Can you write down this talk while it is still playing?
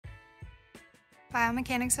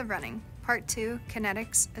Biomechanics of Running, Part 2,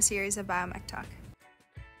 Kinetics, a series of biomech talk.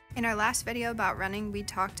 In our last video about running, we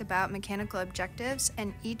talked about mechanical objectives,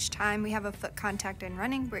 and each time we have a foot contact in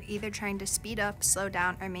running, we're either trying to speed up, slow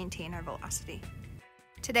down, or maintain our velocity.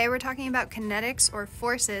 Today we're talking about kinetics, or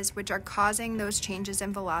forces, which are causing those changes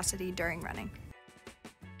in velocity during running.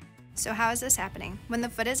 So how is this happening? When the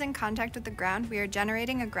foot is in contact with the ground, we are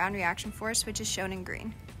generating a ground reaction force, which is shown in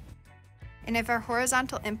green. And if our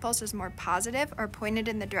horizontal impulse is more positive or pointed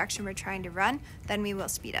in the direction we're trying to run, then we will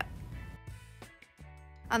speed up.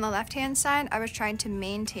 On the left-hand side, I was trying to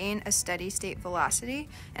maintain a steady state velocity,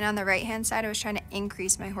 and on the right-hand side, I was trying to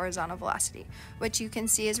increase my horizontal velocity, which you can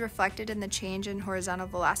see is reflected in the change in horizontal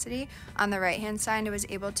velocity. On the right-hand side, I was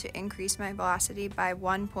able to increase my velocity by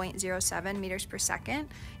 1.07 meters per second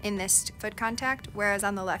in this foot contact, whereas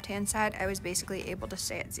on the left-hand side, I was basically able to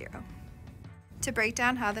stay at zero. To break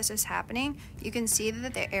down how this is happening, you can see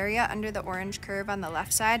that the area under the orange curve on the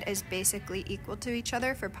left side is basically equal to each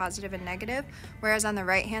other for positive and negative, whereas on the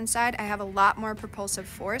right-hand side, I have a lot more propulsive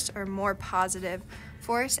force, or more positive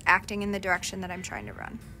force, acting in the direction that I'm trying to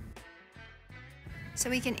run. So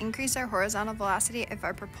we can increase our horizontal velocity if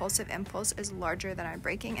our propulsive impulse is larger than our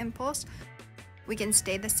braking impulse. We can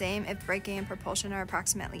stay the same if braking and propulsion are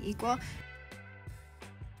approximately equal,